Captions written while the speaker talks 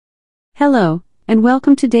Hello, and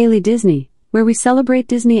welcome to Daily Disney, where we celebrate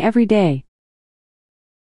Disney every day.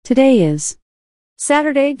 Today is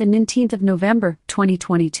Saturday, the 19th of November,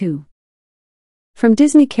 2022. From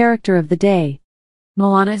Disney Character of the Day.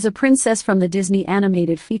 Moana is a princess from the Disney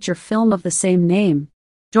animated feature film of the same name.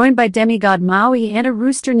 Joined by demigod Maui and a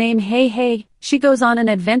rooster named Hey Hey, she goes on an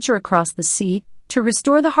adventure across the sea to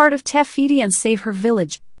restore the heart of Te Fiti and save her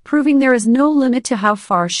village, proving there is no limit to how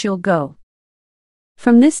far she'll go.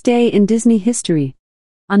 From this day in Disney history.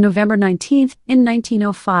 On November 19th, in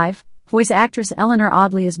 1905, voice actress Eleanor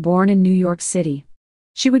Audley is born in New York City.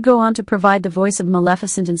 She would go on to provide the voice of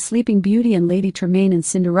Maleficent in Sleeping Beauty and Lady Tremaine in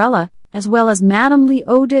Cinderella, as well as Madame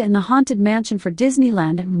Leota in the Haunted Mansion for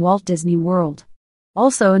Disneyland and Walt Disney World.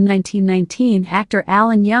 Also in 1919, actor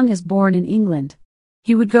Alan Young is born in England.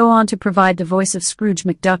 He would go on to provide the voice of Scrooge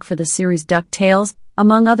McDuck for the series DuckTales,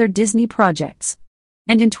 among other Disney projects.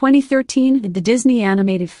 And in 2013, the Disney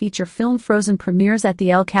animated feature film Frozen premieres at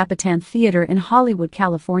the El Capitan Theater in Hollywood,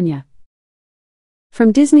 California.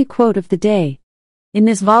 From Disney Quote of the Day. In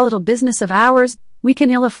this volatile business of ours, we can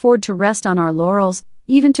ill afford to rest on our laurels,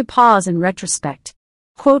 even to pause in retrospect.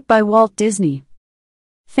 Quote by Walt Disney.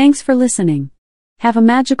 Thanks for listening. Have a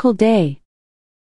magical day.